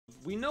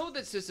We know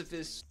that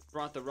Sisyphus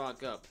brought the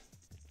rock up,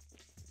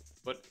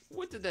 but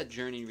what did that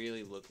journey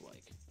really look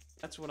like?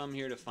 That's what I'm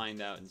here to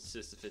find out in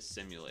Sisyphus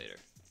Simulator,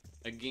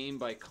 a game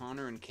by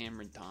Connor and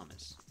Cameron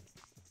Thomas.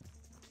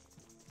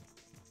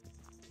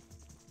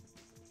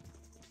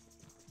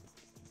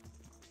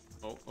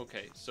 Oh,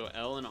 okay, so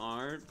L and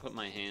R put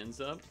my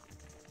hands up.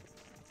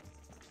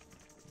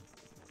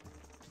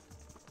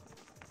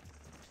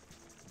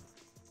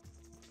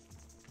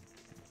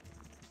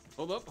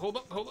 Hold up, hold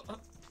up, hold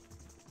up.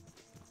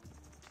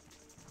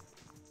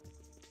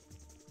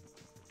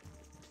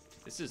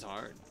 This is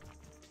hard.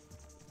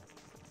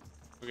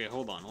 Okay,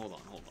 hold on, hold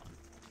on, hold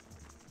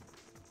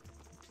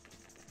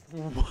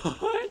on.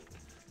 What?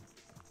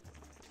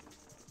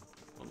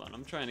 Hold on,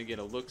 I'm trying to get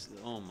a look.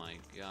 Oh my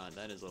god,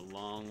 that is a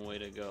long way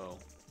to go.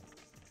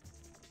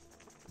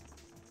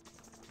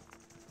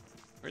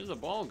 Where's the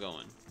ball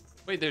going?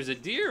 Wait, there's a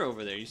deer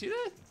over there. You see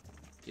that?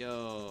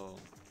 Yo.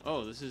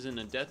 Oh, this isn't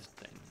a death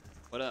thing.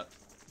 What up?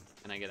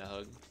 Can I get a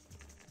hug?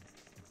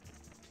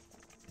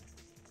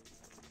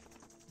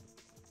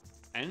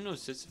 I didn't know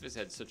Sisyphus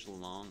had such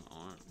long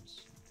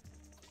arms.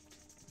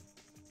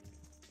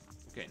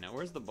 Okay, now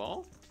where's the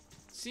ball?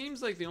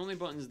 Seems like the only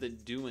buttons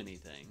that do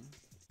anything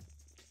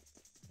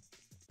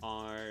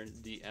are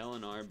the L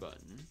and R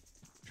button,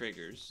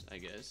 triggers, I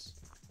guess,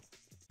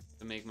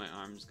 to make my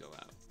arms go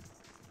out.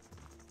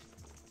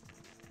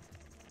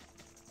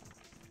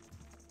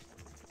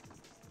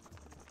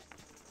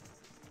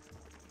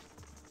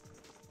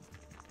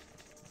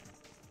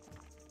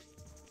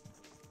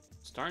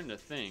 Starting to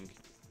think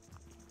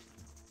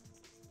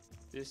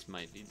this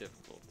might be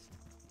difficult.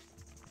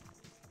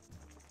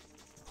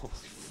 Holy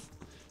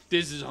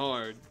this is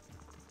hard.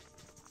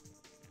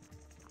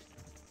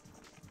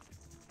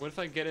 What if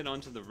I get it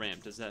onto the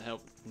ramp? Does that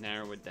help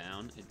narrow it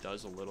down? It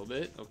does a little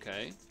bit,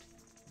 okay.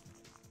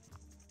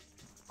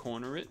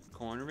 Corner it,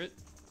 corner it.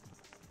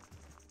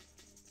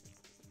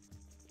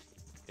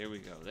 There we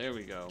go, there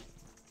we go.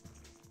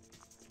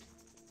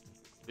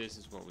 This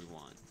is what we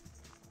want.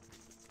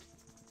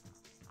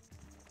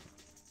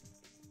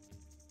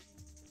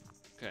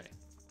 Okay.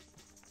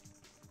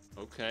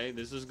 Okay,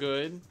 this is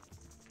good.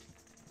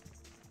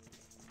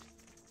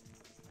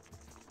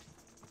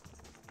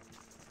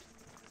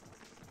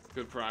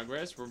 Good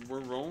progress.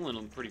 We're rolling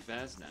them pretty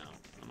fast now.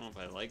 I don't know if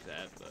I like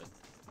that, but...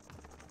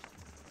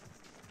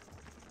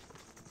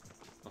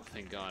 Oh,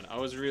 thank God. I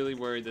was really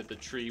worried that the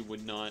tree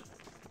would not...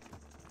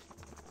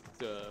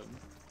 Okay,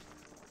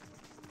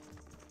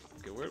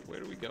 where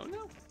do we go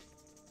now?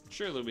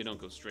 Surely we don't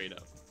go straight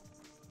up.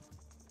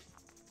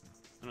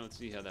 I don't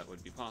see how that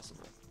would be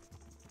possible.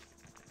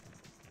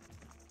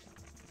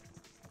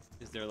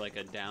 Is there like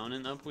a down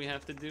and up we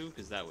have to do?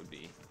 Because that would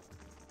be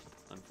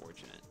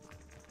unfortunate.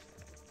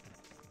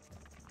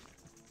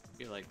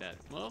 Okay, like that.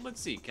 Well,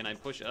 let's see. Can I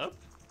push up?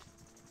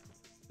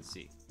 Let's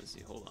see. Let's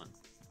see. Hold on.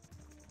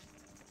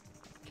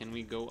 Can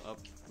we go up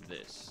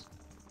this?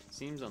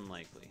 Seems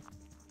unlikely.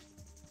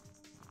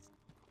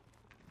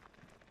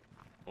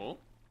 Oh.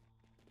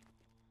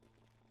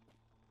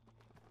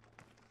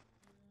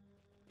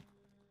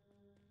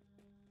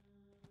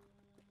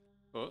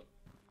 Oh.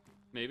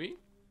 Maybe?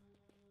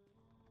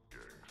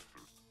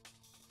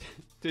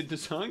 Did the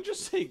song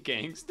just say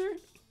gangster?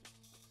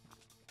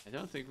 I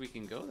don't think we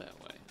can go that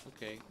way.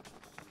 Okay.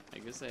 I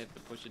guess I have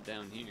to push it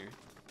down here.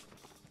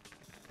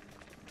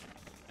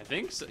 I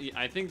think so.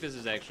 I think this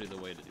is actually the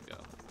way to go.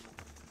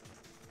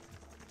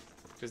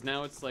 Because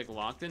now it's like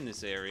locked in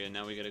this area.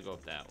 Now we gotta go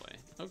up that way.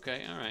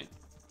 Okay, alright.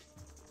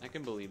 I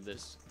can believe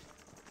this.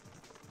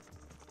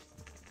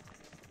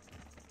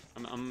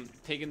 I'm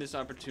taking this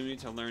opportunity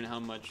to learn how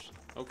much...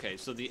 Okay,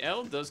 so the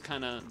L does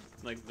kind of...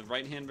 Like, the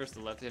right hand versus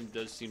the left hand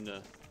does seem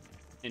to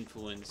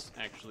influence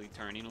actually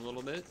turning a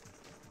little bit.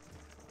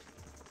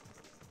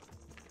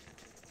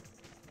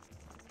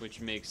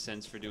 Which makes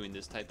sense for doing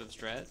this type of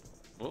strat.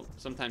 Well,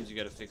 sometimes you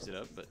gotta fix it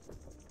up, but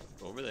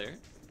go over there.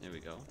 There we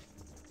go.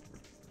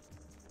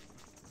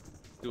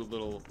 Do a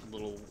little...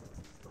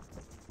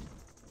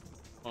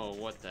 Oh,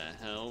 what the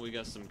hell? We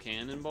got some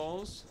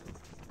cannonballs.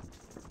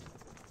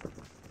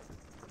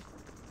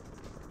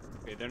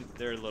 Okay,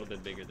 they're a little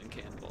bit bigger than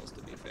cannonballs,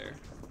 to be fair.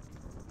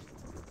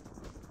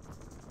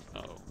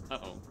 Uh-oh.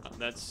 Uh-oh.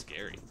 That's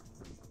scary.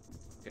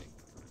 Okay.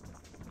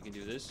 We can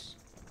do this.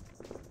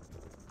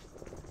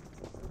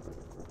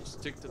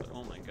 Stick to the...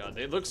 Oh my god.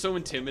 They look so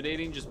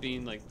intimidating just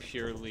being, like,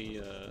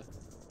 purely,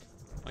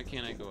 Why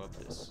can't I go up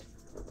this?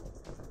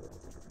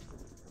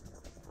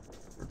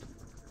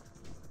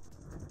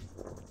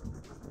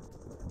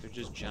 They're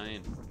just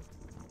giant.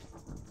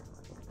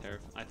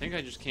 I think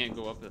I just can't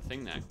go up the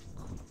thing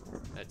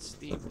that's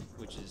steep,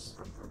 which is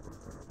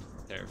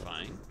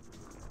terrifying.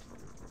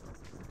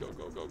 Go,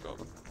 go, go, go.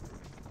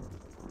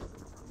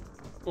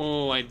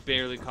 Oh, I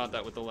barely caught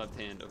that with the left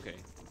hand. Okay.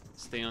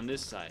 Stay on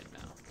this side now.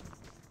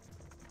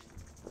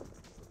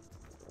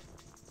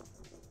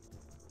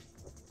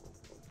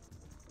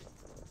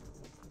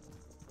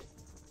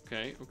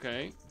 Okay,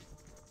 okay.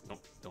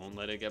 Don't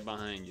let it get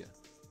behind you.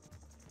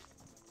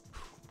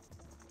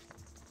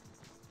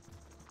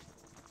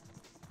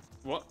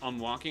 What? I'm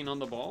walking on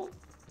the ball?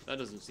 That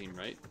doesn't seem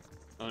right.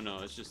 Oh no,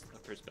 it's just a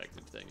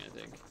perspective thing, I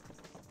think.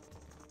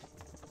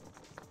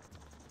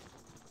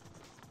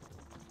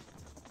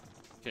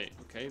 Okay,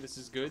 okay, this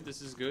is good,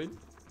 this is good.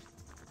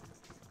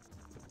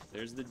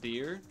 There's the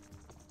deer.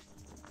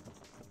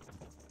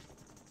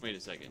 Wait a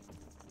second.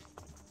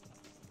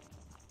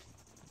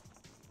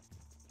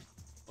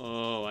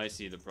 Oh, I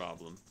see the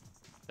problem.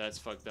 That's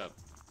fucked up.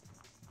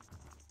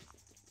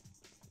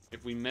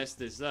 If we mess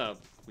this up,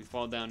 we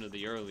fall down to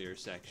the earlier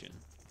section.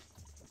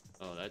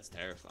 Oh, that's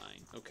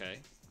terrifying. Okay.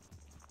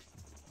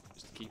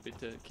 Just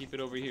keep it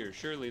over here.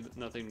 Surely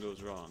nothing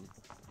goes wrong.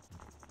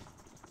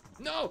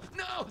 No!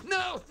 No!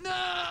 No!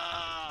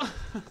 No!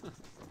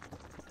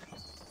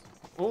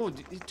 Oh,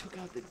 it took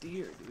out the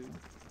deer, dude.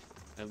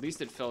 At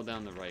least it fell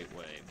down the right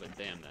way, but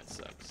damn, that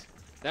sucks.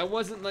 That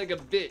wasn't like a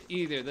bit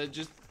either. That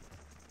just,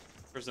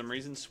 for some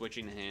reason,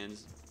 switching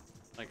hands,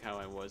 like how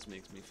I was,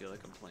 makes me feel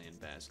like I'm playing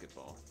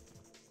basketball.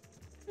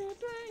 We're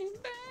playing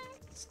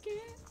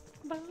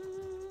basketball.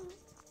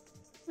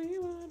 We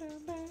want a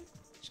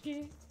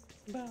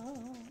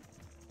basketball.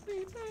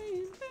 We're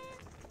playing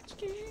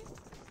basketball.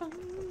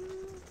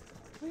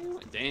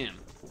 Damn,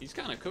 he's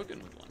kind of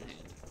cooking with one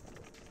hand.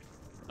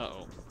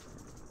 Uh-oh.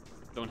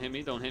 Don't hit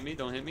me, don't hit me,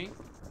 don't hit me.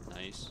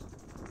 Nice.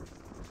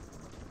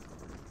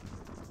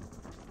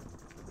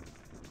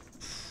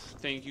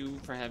 Thank you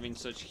for having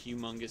such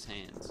humongous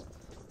hands.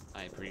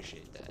 I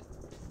appreciate that.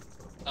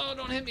 Oh,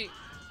 don't hit me.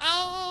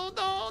 Oh,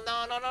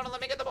 no,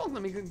 let me get the ball.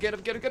 Let me get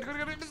it.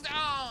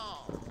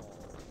 Oh.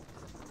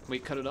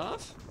 Wait, cut it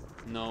off?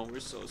 No, we're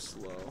so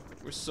slow.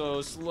 We're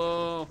so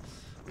slow.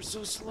 We're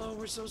so slow,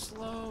 we're so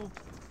slow.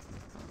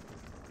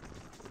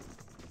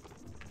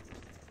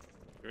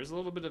 There's a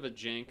little bit of a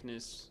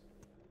jankness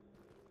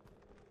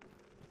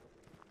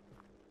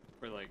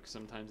where, like,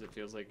 sometimes it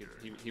feels like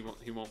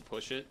he won't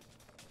push it,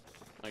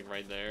 like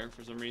right there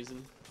for some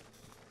reason.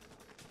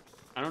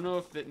 I don't know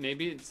if that,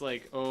 maybe it's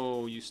like,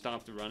 oh, you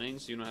stopped running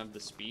so you don't have the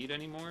speed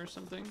anymore or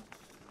something.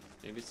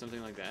 Maybe it's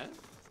something like that.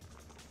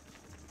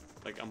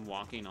 Like I'm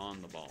walking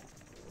on the ball.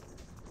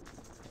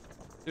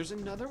 There's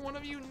another one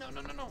of you. No.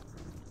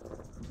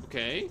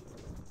 Okay,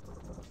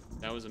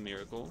 that was a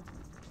miracle.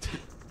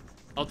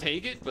 I'll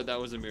take it, but that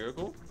was a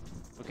miracle.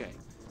 Okay.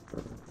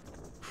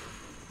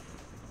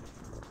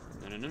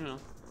 No.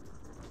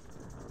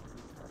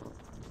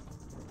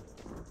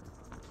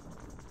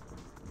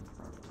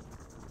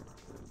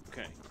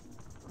 Okay.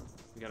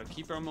 We gotta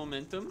keep our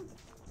momentum.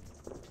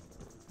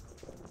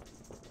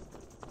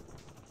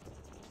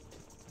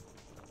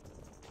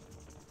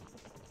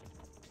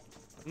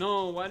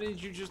 No, why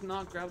did you just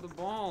not grab the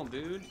ball,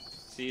 dude?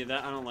 See,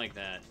 that, I don't like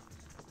that.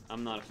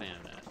 I'm not a fan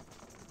of that.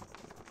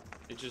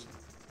 It just,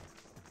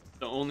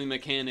 the only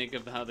mechanic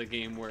of how the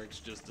game works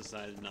just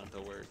decided not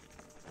to work.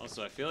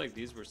 Also, I feel like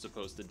these were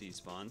supposed to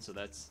despawn, so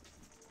that's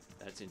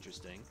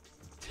interesting.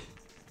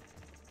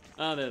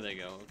 Oh, there they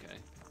go, okay.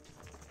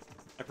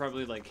 I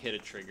probably like hit a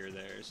trigger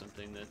there or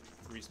something that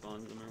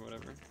respawns them or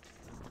whatever.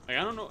 Like,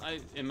 I don't know,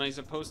 am I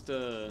supposed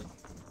to,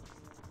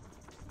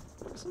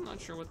 I guess I'm not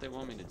sure what they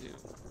want me to do.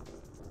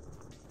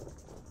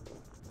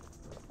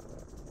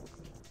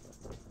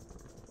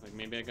 Like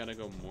maybe I gotta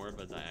go more of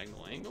a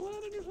diagonal angle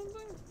at it or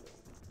something?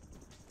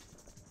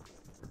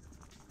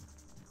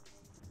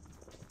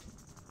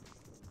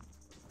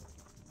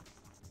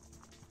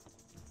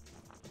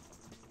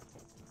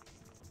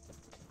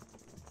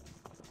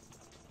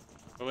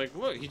 But like,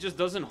 look, he just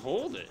doesn't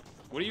hold it.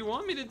 What do you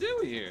want me to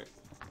do here?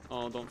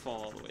 Oh, don't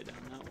fall all the way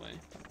down that way.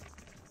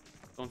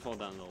 Don't fall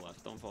down to the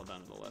left. Don't fall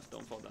down to the left.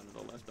 Don't fall down to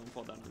the left. Don't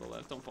fall down to the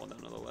left. Don't fall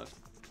down to the left.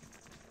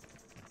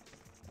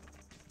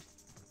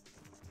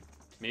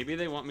 Maybe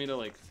they want me to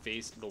like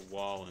face the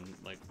wall and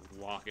like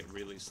walk it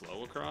really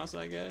slow across,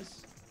 I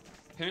guess.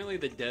 Apparently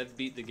the dev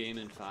beat the game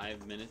in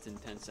 5 minutes and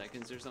 10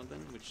 seconds or something,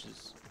 which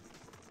is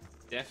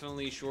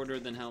definitely shorter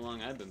than how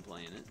long I've been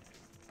playing it.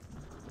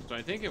 So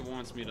I think it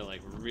wants me to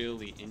like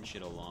really inch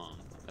it along.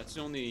 That's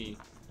the only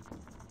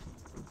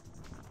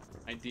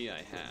idea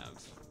I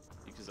have,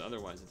 because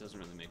otherwise it doesn't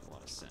really make a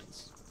lot of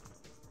sense.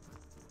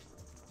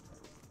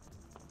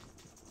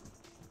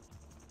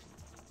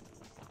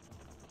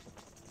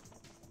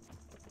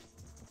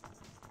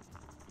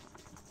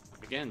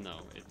 Again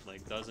though, it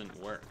like doesn't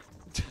work.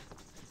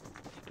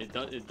 it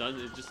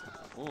just,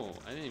 oh,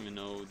 I didn't even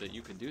know that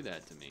you could do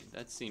that to me.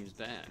 That seems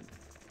bad.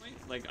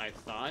 Like I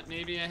thought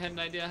maybe I had an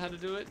idea how to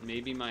do it.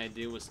 Maybe my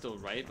idea was still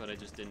right, but I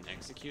just didn't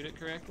execute it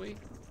correctly.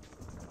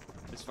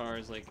 As far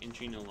as like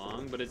inching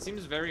along, but it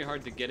seems very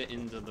hard to get it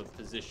into the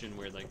position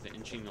where like the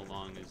inching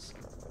along is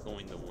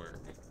going to work.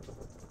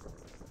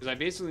 Because I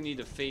basically need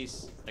to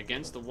face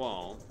against the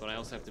wall, but I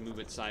also have to move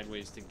it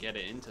sideways to get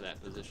it into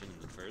that position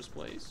in the first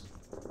place.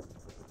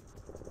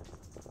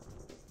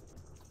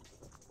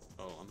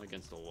 Oh, I'm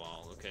against the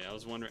wall. Okay, I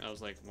was wondering, I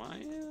was like,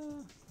 why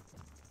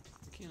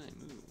can't I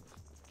move?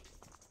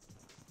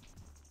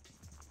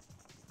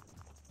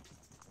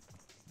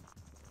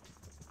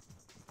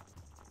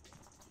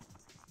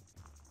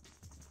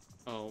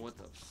 Oh, what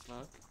the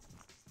fuck?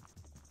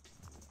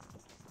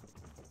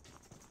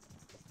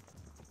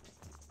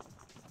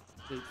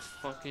 The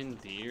fucking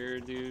deer,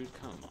 dude.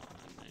 Come on,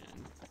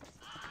 man.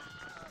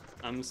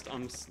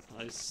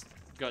 I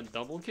got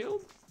double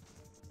killed?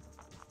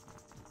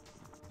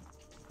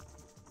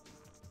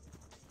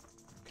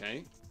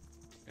 Okay.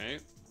 Okay.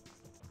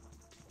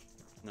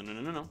 No, no, no,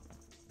 no, no.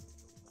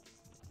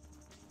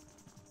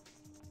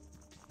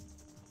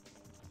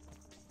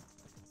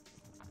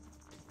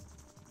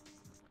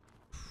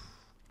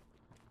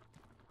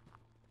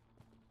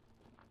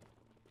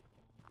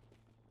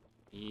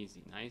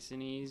 Easy. Nice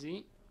and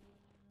easy.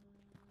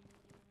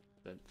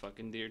 That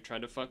fucking deer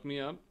tried to fuck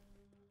me up.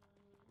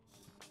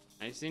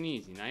 Nice and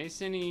easy. Nice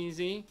and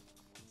easy.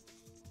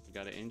 You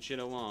gotta inch it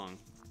along.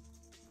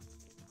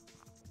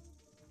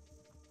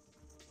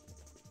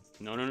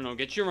 No, no, no, no.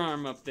 Get your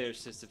arm up there,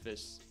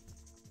 Sisyphus.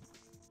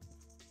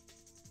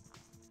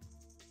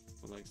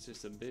 Well, like,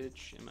 sis a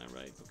bitch. Am I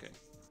right? Okay.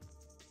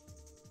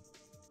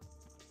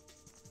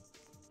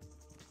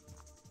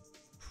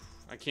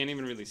 I can't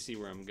even really see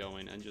where I'm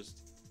going. I'm just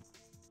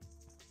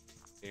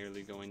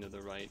barely going to the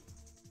right.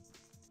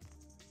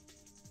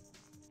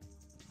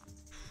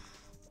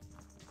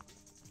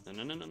 No,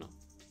 no, no, no, no.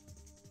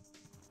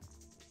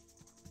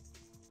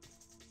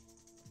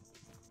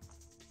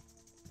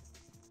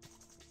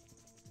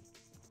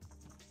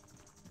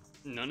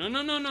 No, no,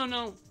 no, no, no,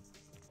 no.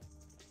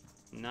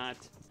 Not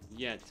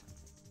yet.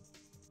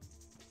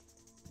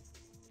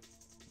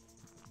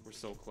 We're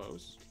so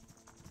close.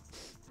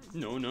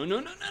 No, no, no,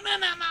 no, no, no, no,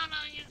 no, no,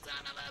 you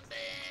son of a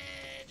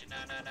bitch. No,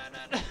 no, no,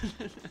 no, no.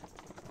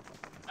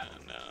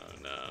 No,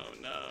 no,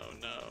 no,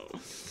 no.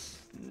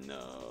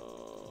 No.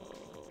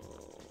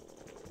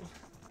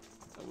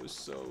 That was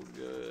so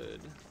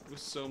good. It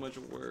was so much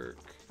work.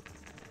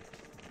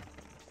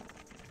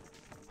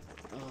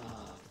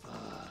 Oh,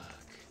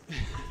 fuck. I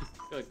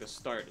feel like the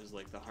start is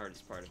like the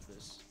hardest part of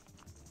this.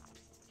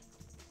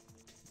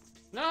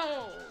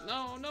 No!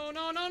 No, no,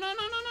 no, no, no, no, no, no, no, no, no,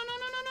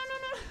 no,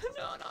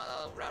 no, no,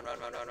 run, run,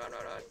 run, run, run, run,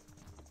 run.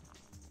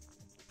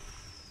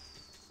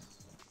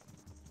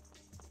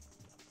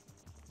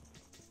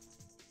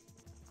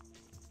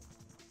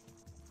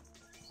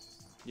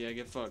 Yeah,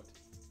 get fucked.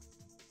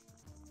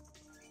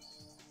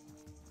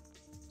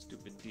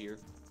 Stupid deer.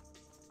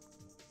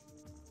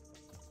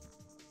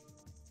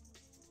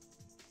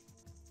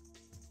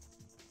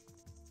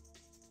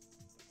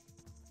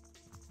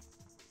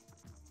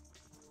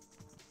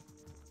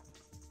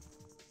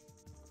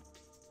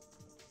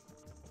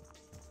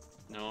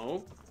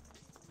 No.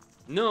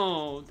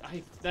 No,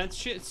 that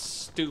shit's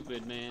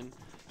stupid, man.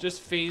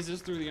 Just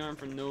phases through the arm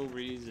for no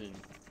reason.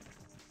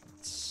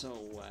 It's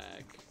so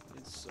whack.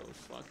 It's so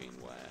fucking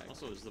whack.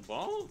 Also, is the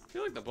ball? I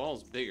feel like the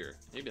ball's bigger.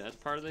 Maybe that's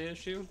part of the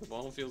issue. The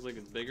ball feels like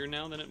it's bigger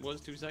now than it was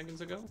 2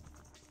 seconds ago.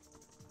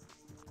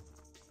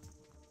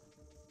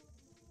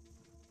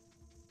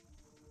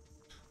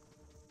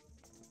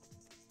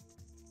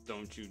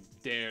 Don't you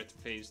dare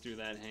phase through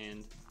that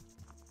hand.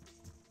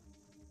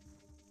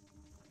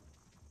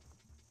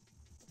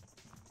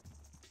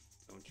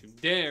 Don't you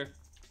dare.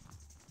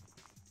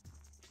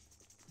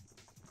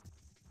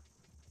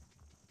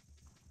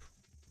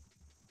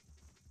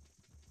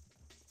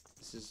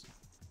 This is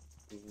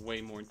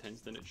way more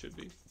intense than it should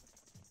be.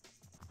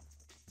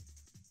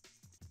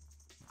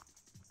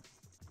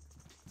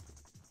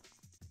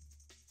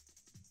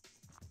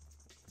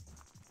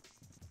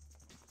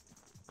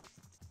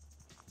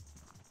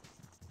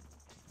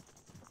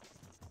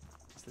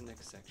 What's the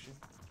next section?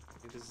 I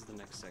think this is the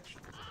next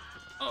section.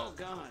 Oh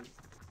god!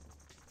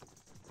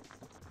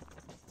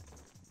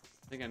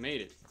 I think I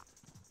made it.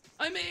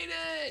 I made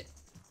it!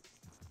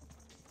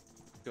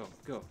 Go,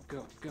 go,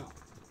 go, go.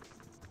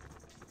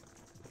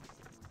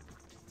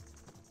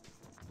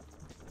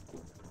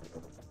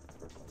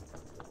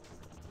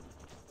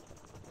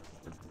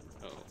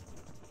 Uh-oh.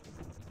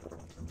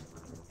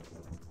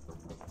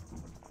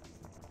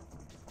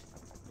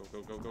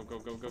 Go, go, go, go,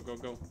 go, go, go,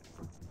 go.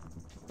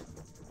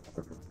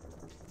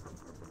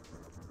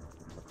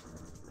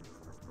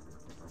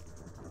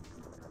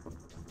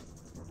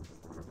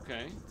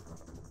 Okay.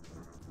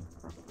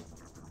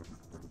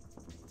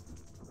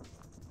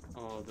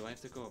 Oh, do I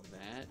have to go up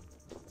that?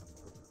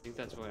 I think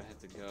that's where I have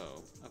to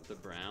go. Up the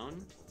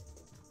brown?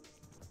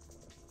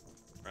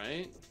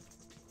 Right?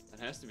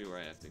 That has to be where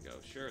I have to go,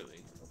 surely.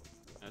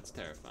 That's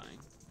terrifying.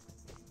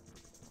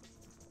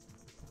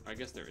 I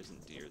guess there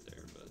isn't deer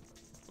there, but...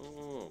 Whoa,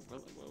 whoa, whoa,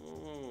 whoa,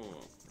 whoa,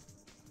 whoa.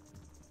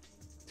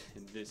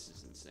 This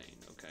is insane,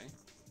 okay.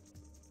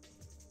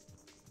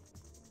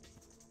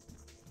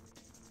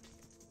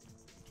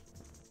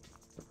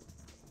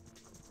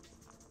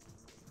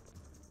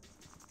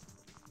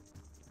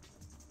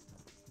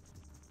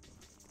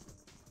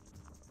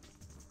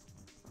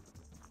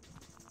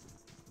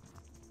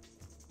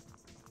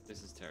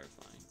 This is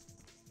terrifying.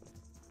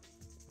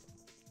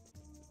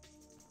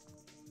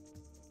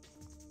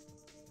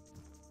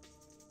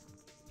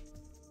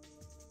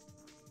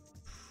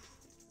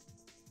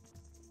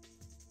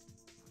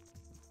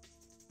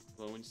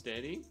 Slow and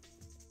steady.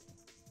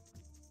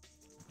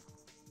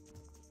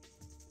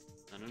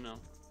 I don't know.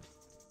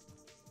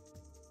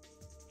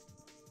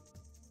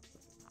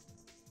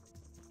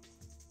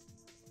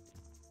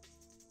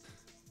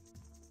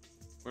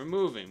 We're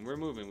moving, we're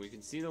moving. We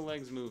can see the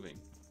legs moving.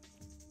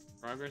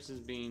 Progress is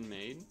being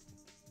made.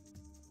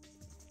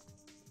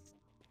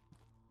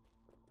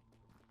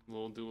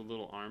 We'll do a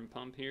little arm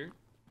pump here.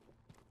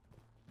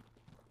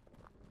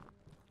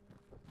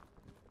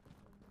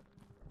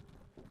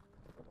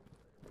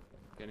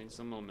 Getting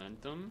some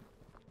momentum.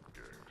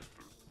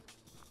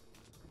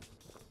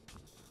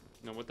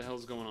 Now, what the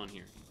hell's going on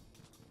here?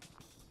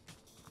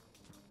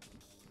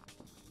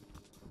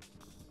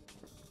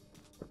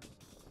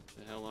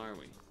 The hell are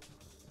we?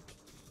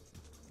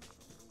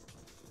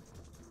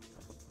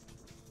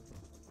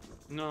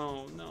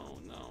 No, no,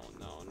 no,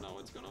 no, no,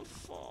 it's gonna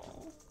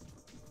fall.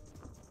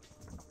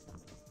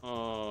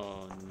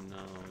 Oh,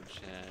 no,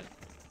 Chad.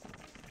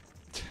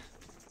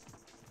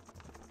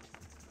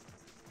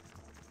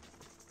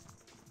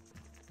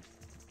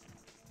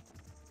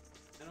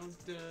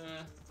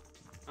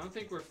 I don't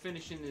think we're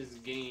finishing this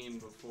game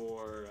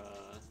before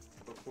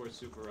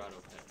Super Auto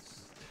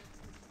Pets.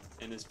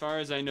 And as far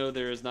as I know,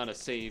 there is not a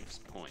save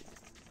point.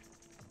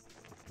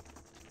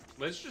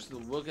 Let's just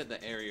look at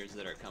the areas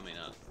that are coming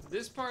up.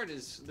 This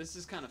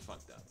is kind of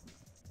fucked up.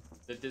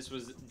 That this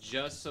was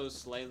just so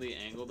slightly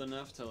angled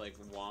enough to like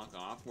walk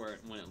off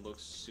when it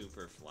looks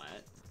super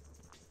flat.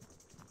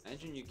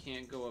 Imagine you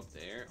can't go up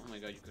there. Oh my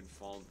god, you could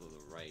fall to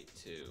the right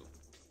too.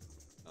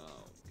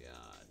 Oh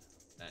god,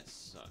 that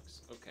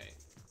sucks. Okay.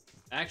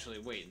 Actually,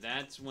 wait,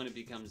 that's when it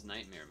becomes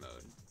nightmare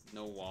mode.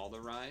 No wall to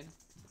ride.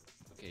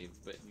 Okay,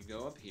 but you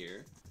go up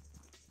here.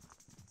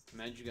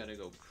 Imagine you gotta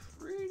go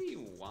pretty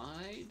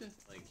wide,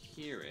 like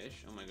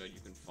here-ish. Oh my god, you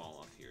can fall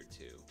off here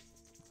too.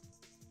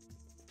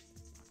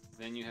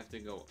 Then you have to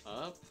go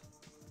up.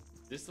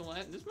 This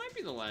might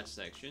be the last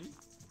section.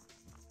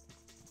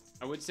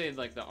 I would say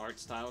like the art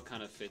style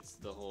kind of fits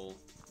the whole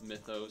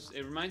mythos.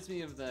 It reminds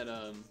me of that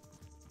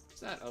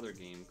what's that other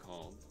game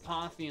called?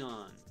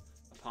 Apotheon.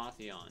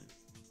 Apotheon.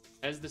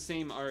 Has the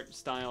same art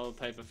style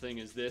type of thing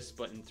as this,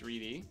 but in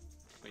 3D.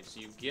 Wait, so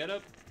you get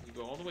up, you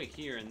go all the way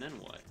here, and then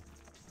what?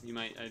 You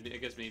might, I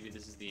guess maybe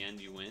this is the end,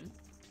 you win?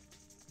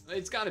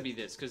 It's gotta be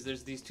this, because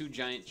there's these two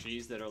giant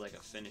trees that are like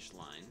a finish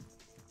line.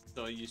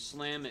 So you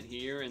slam it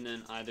here, and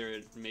then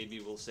either maybe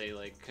we'll say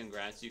like,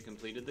 congrats, you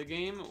completed the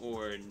game,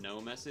 or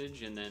no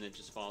message, and then it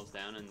just falls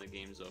down and the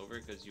game's over,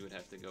 because you would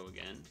have to go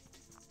again.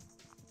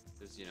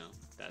 Because, you know,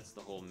 that's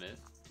the whole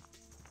myth.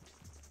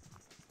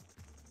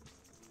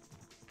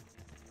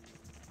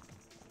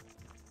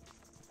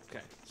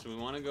 Okay, so we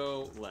want to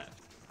go left.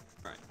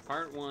 Alright,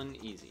 part 1,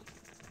 easy.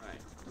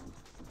 Alright.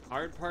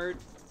 Hard part,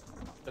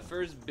 the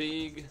first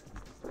big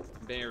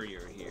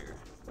barrier here.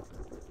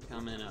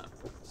 Coming up.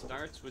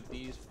 Starts with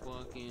these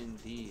fucking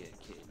Dia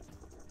kids.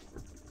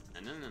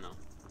 No, no, no.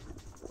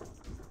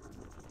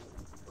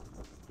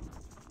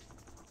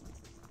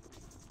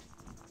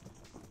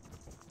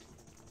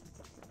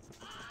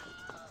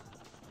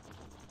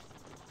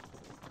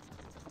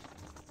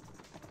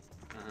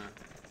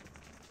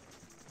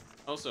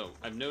 Also,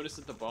 I've noticed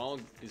that the ball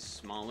is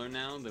smaller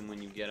now than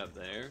when you get up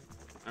there.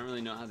 I don't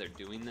really know how they're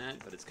doing that,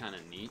 but it's kind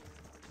of neat.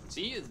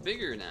 See, it's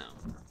bigger now.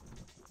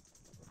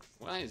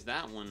 Why is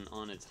that one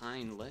on its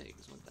hind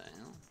legs? What the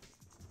hell?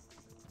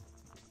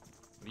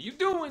 What are you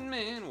doing,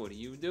 man? What are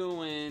you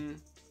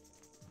doing?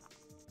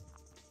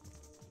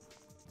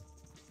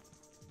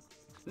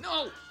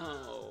 No!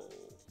 Oh.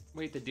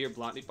 Wait, the deer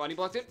body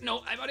blocked it?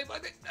 No, I body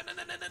blocked it! No,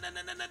 no, no, no, no,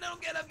 no, no, no, no,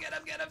 get up, get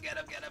up, get up, get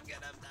up, get up,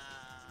 get up,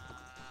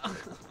 no!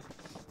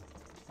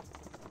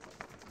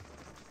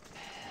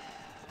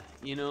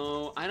 You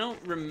know, I don't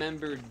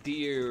remember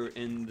Deer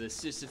in the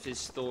Sisyphus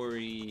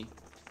story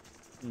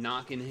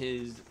knocking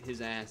his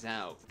ass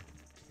out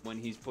when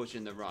he's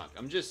pushing the rock.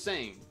 I'm just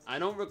saying, I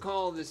don't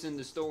recall this in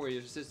the story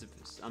of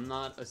Sisyphus. I'm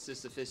not a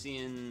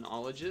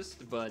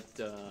Sisyphusianologist, but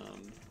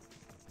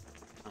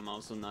I'm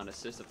also not a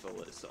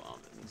Sisyphilist, so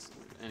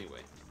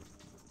anyway.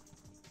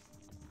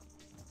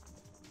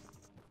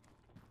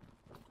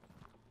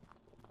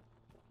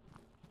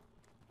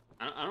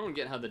 I don't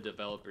get how the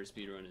developer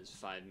speedrun is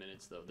 5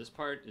 minutes, though. This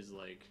part is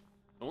like,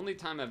 the only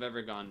time I've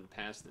ever gone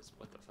past this,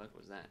 what the fuck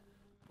was that?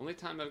 Only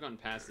time I've gone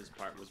past this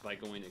part was by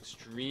going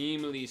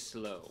extremely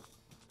slow.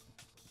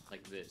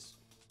 Like this.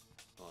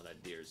 Oh,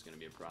 that deer is gonna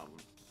be a problem.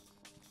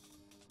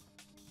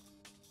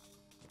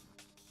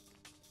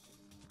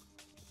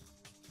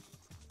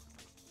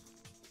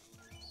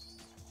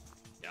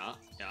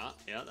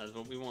 Yeah, that's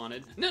what we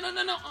wanted. No, no,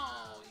 no, no!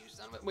 Oh, you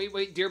son of a...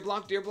 Wait, deer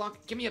block, deer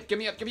block. Give me up, give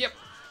me up, give me up!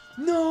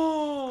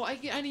 No! I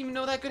didn't even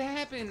know that could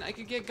happen. I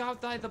could get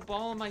got by the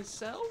ball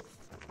myself?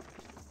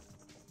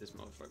 This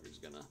motherfucker's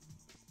gonna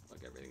fuck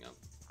everything up.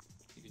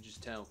 You can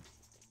just tell.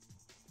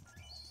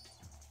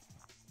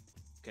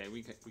 Okay,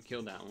 we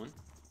killed that one.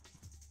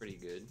 Pretty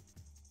good.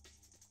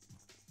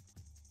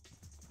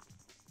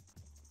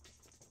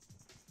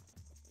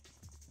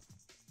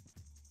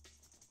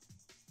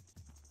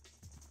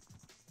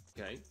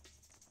 Okay.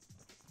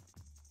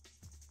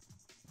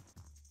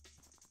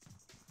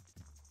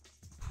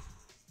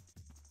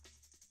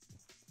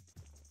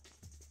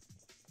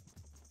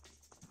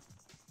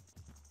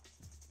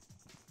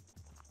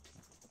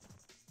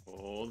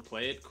 Hold,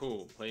 play it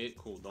cool, play it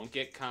cool. Don't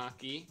get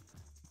cocky,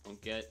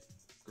 don't get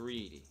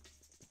greedy.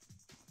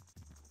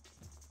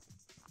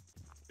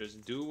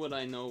 Just do what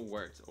I know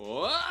works.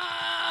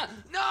 Oh,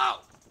 no!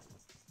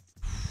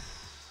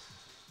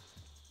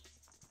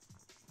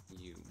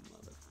 You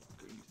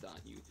motherfucker,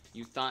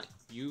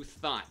 you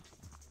thought.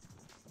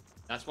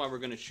 That's why we're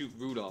gonna shoot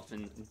Rudolph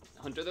in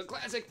Hunter the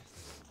Classic.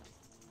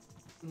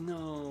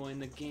 No,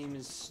 and the game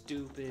is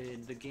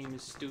stupid. The game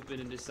is stupid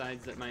and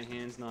decides that my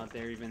hand's not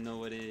there even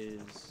though it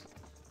is.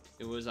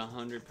 It was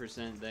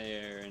 100%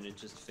 there and it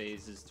just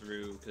phases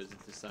through because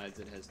it decides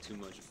it has too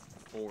much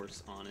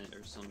force on it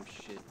or some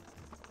shit.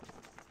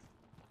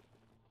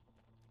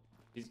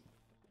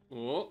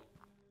 Oh,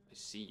 I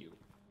see you.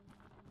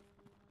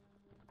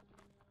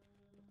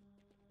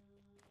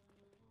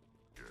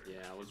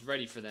 Yeah, I was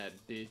ready for that,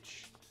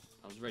 bitch.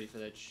 I was ready for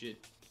that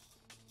shit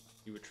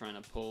you were trying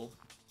to pull.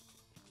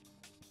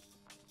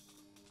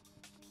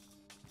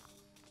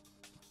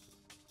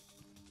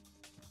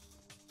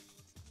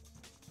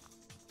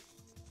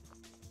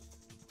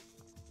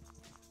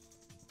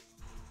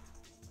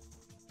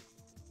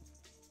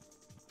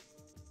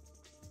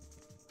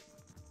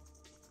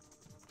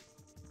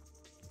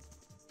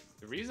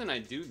 The reason I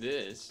do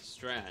this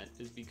strat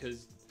is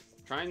because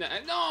trying to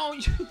no,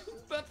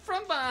 but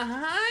from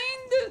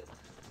behind?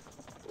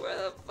 Where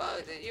the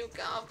fuck did you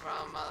come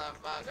from,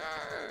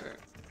 motherfucker?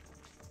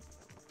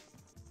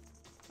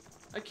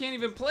 I can't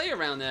even play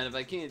around that if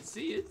I can't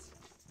see it.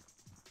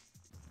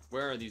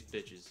 Where are these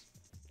bitches?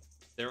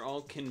 They're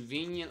all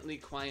conveniently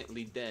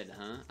quietly dead,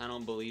 huh? I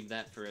don't believe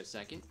that for a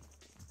second.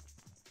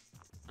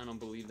 I don't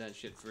believe that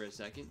shit for a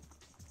second.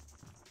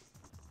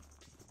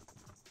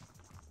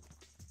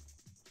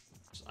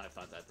 I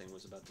thought that thing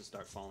was about to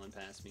start falling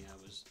past me. I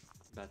was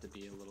about to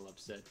be a little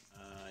upset,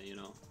 you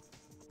know.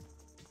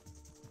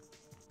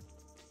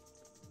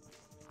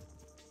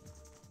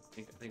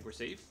 I think we're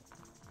safe.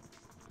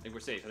 I think we're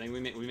safe. I think we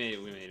made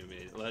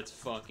it. Let's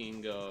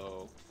fucking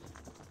go.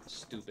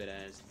 Stupid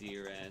ass,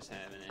 deer ass,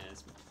 having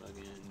ass,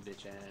 fucking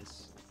bitch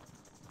ass.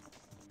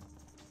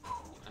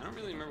 I don't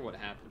really remember what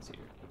happens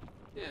here.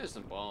 Yeah, there's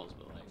some balls,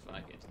 but like,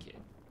 fuck it,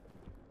 kid.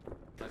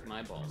 Fuck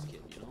my balls,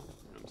 kid, you know?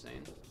 You know what I'm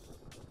saying?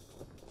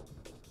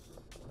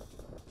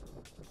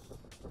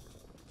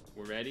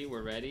 We're ready,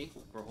 we're ready.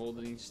 We're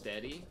holding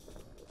steady.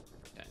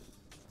 Okay.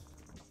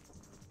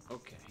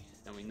 Okay,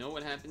 now we know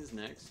what happens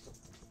next.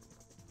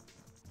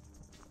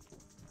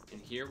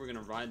 And here we're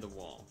gonna ride the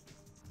wall.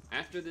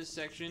 After this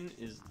section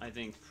is, I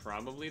think,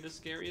 probably the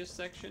scariest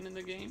section in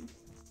the game,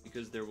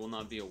 because there will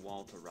not be a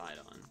wall to ride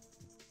on.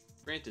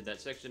 Granted,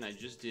 that section I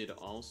just did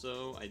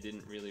also, I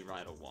didn't really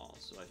ride a wall,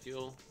 so I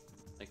feel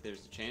like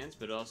there's a chance,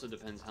 but it also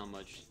depends how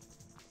much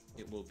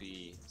it will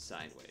be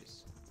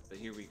sideways. But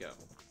here we go.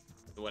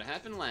 So what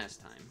happened last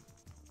time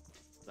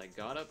is I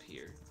got up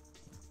here.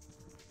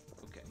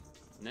 Okay,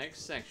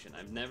 next section.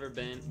 I've never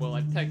been, well,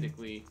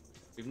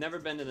 we've never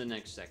been to the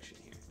next section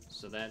here,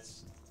 so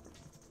that's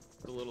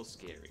a little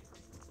scary.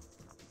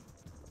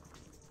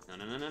 No.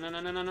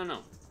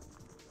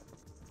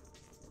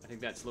 I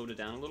think that slowed it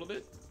down a little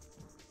bit.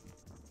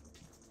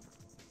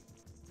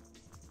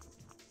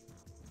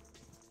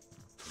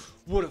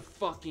 What a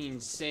fucking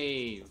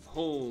save.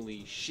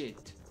 Holy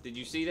shit. Did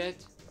you see that?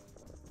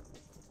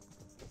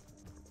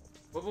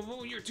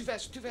 Whoa, you're too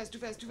fast.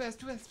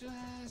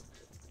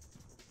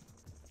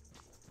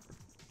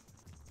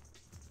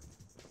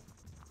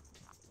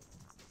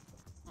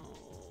 Oh,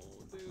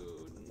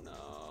 dude,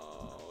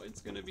 no. It's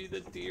gonna be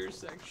the deer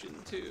section,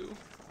 too.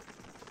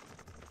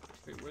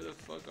 Wait, where the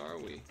fuck are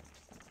we?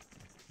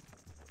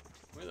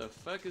 Where the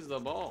fuck is the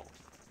ball?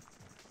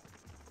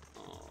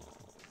 Oh.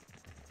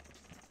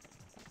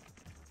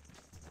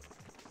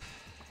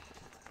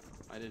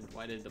 Why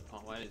did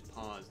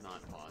pause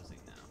not pausing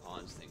now?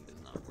 Pause thing does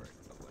not work,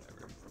 but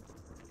whatever.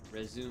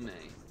 Resume.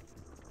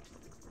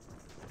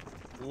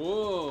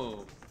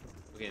 Whoa!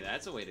 Okay,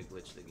 that's a way to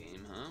glitch the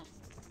game, huh?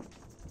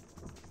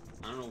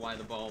 I don't know why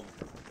the ball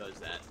does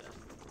that then.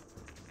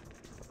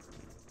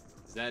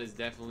 'Cause that is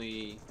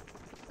definitely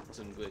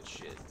some glitch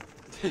shit.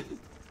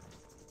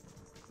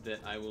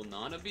 That I will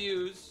not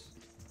abuse.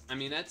 I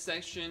mean, that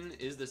section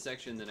is the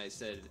section that I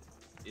said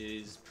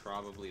is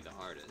probably the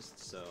hardest,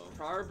 so.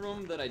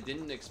 Problem that I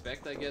didn't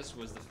expect, I guess,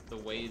 was the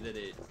way that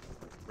it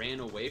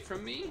ran away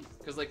from me.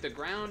 Because, like, the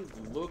ground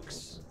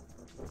looks,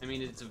 I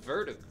mean, it's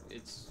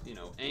you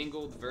know,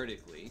 angled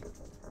vertically.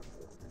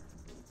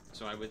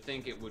 So I would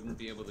think it wouldn't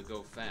be able to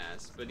go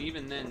fast. But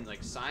even then,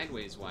 like,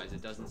 sideways-wise,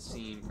 it doesn't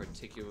seem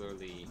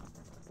particularly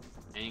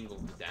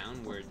angled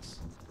downwards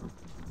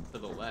to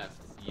the left,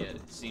 yet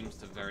it seems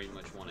to very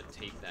much want to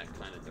take that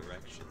kind of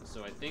direction.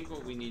 So I think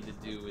what we need to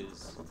do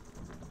is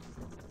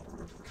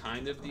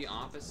kind of the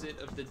opposite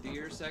of the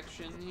deer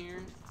section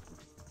here.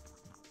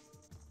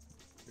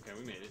 Okay,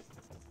 we made it.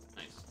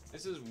 Nice.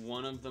 This is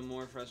one of the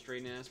more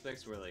frustrating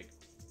aspects where, like,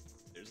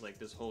 there's like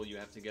this whole you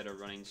have to get a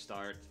running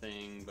start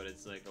thing, but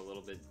it's like a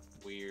little bit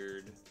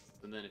weird.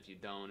 And then if you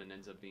don't, it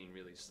ends up being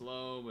really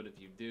slow, but if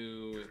you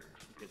do,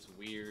 it gets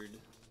weird.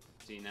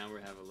 See, now we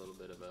have a little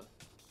bit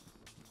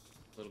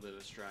little bit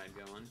of a stride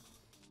going.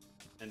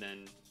 And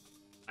then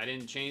I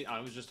didn't change, I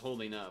was just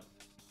holding up.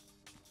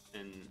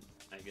 And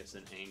I guess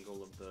an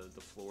angle of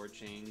the floor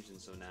changed, and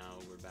so now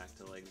we're back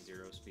to like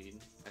 0 speed.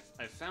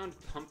 I found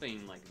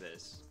pumping like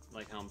this,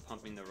 like how I'm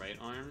pumping the right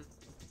arm,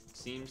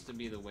 seems to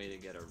be the way to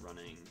get a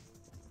running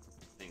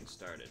thing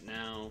started.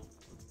 Now,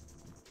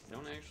 I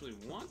don't actually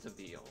want to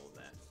be all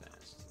that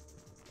fast.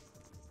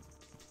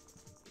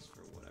 Just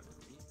for whatever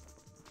reason.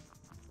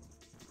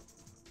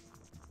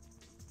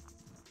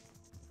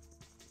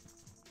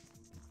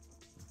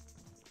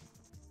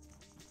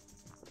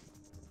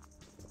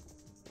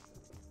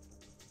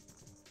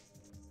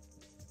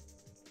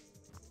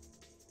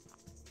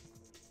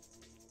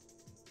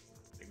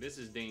 Like, this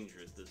is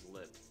dangerous, this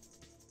lip.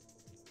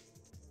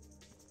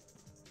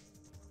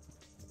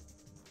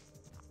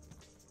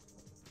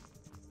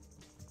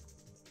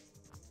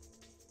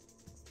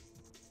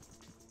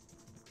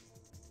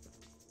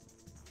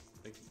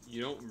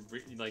 You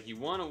don't, like, you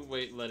want to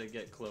wait, let it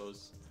get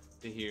close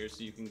to here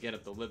so you can get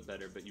up the lip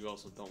better, but you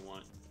also don't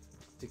want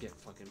to get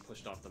fucking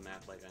pushed off the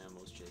map like I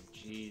almost did.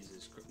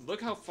 Jesus Christ.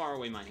 Look how far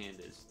away my hand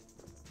is.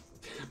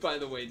 By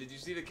the way, did you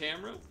see the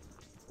camera?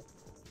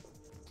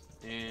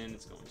 And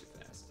it's going too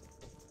fast.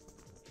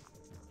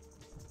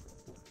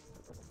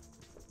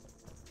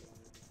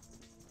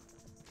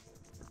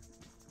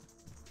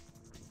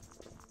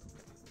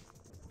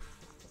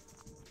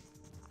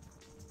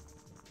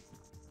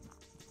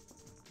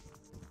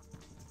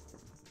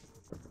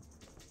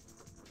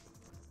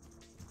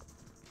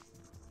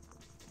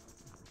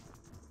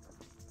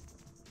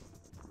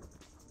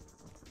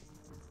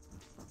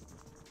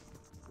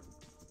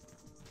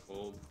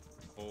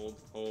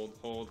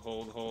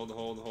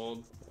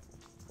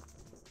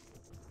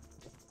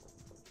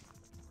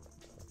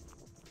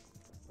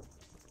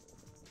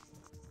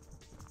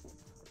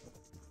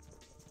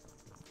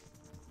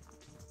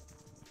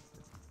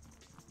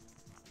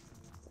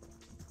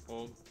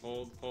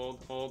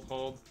 Hold.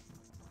 Hold.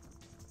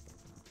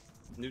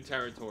 New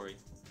territory.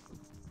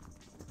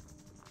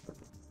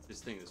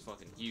 This thing is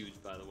fucking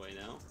huge, by the way,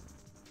 now.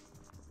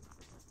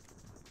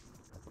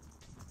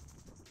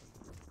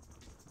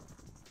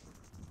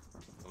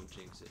 Don't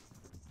jinx it.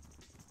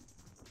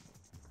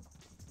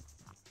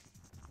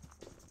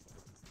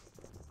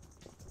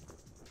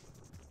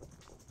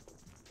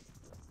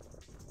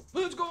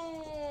 Let's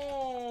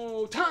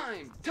go!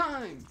 Time!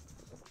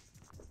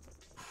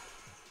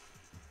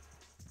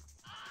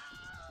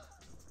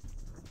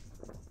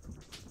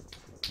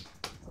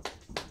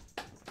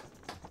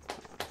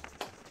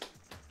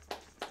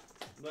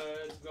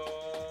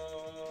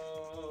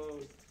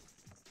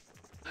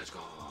 Let's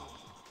go!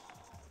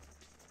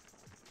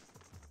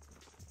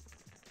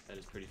 That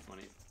is pretty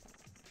funny.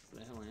 Where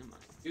the hell am I?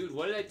 Dude,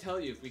 what did I tell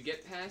you? If we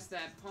get past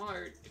that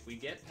part,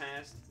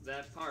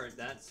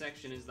 that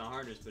section is the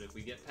hardest, but if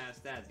we get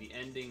past that, the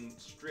ending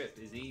strip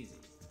is easy.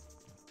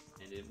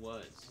 And it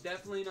was.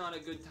 Definitely not a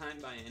good time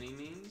by any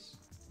means.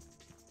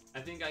 I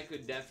think I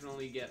could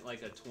definitely get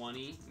like a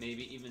 20,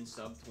 maybe even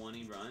sub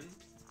 20 run.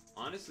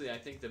 Honestly, I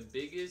think the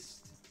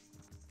biggest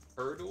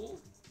hurdle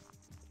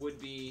would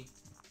be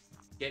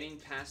getting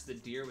past the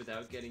deer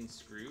without getting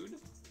screwed.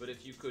 But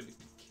if you could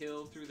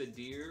kill through the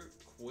deer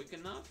quick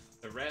enough,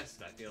 the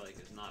rest I feel like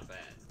is not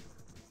bad.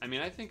 I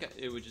mean, I think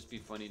it would just be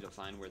funny to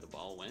find where the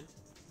ball went.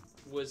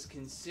 Was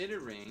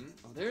considering,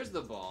 oh, there's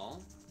the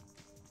ball.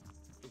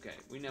 Okay,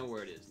 we know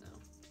where it is now.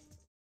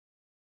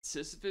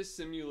 Sisyphus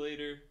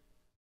Simulator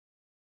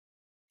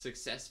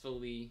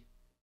successfully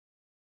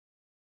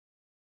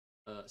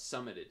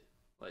summited,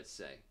 let's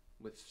say,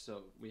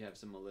 so we have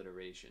some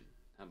alliteration.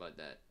 How about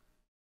that?